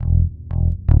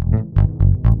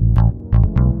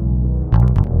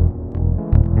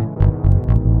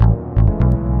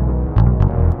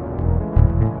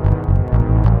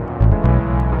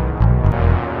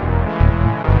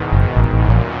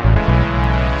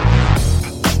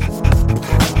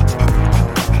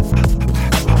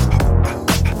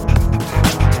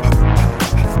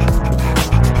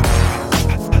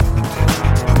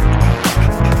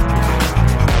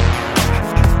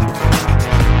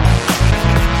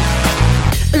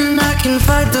can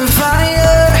fight the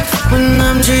fire when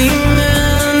I'm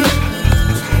dreaming.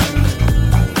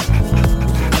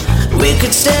 We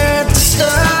could stare at the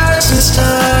stars and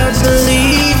start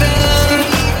believing.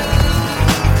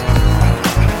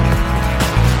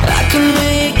 I can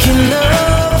make you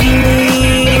love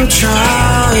me and try.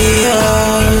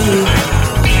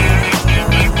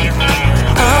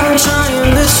 I'm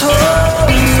trying this whole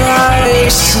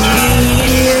life, see.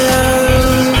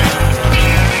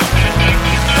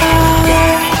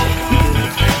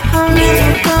 I'm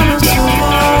never gonna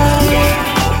survive.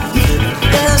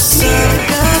 Yes, I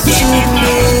got you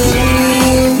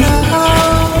now.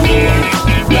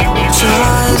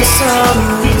 Try to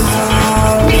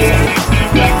somehow,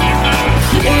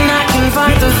 and I can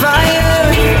fight the fire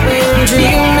when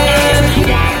dreaming.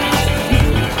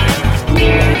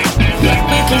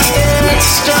 We can stare at the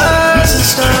stars and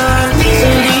start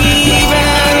believing.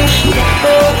 Oh,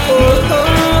 oh, oh.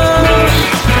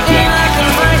 And I can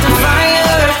fight the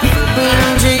fire when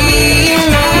I'm dreaming.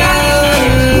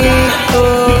 Oh,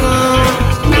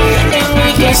 and we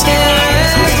can stare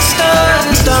at the stars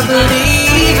and start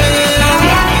believing.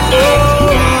 Oh.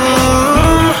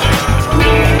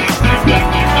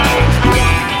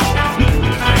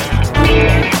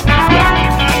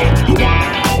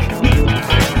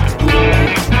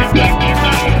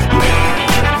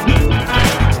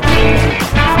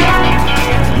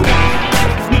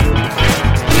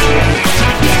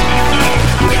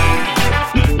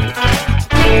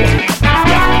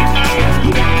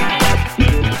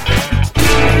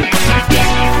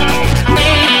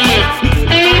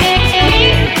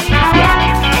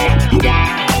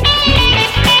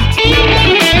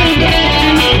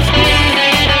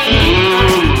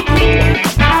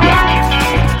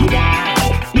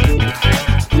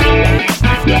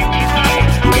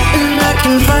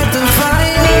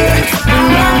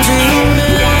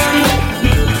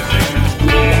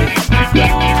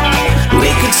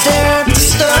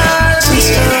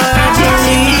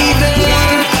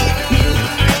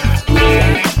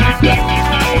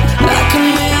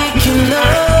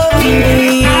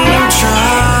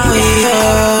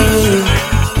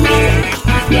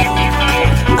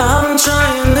 I'm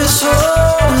trying this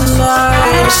whole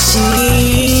life,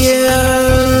 see.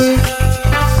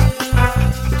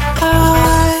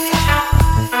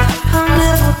 I'm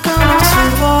never gonna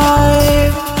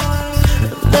survive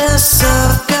unless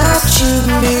I've got you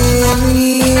near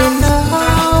me.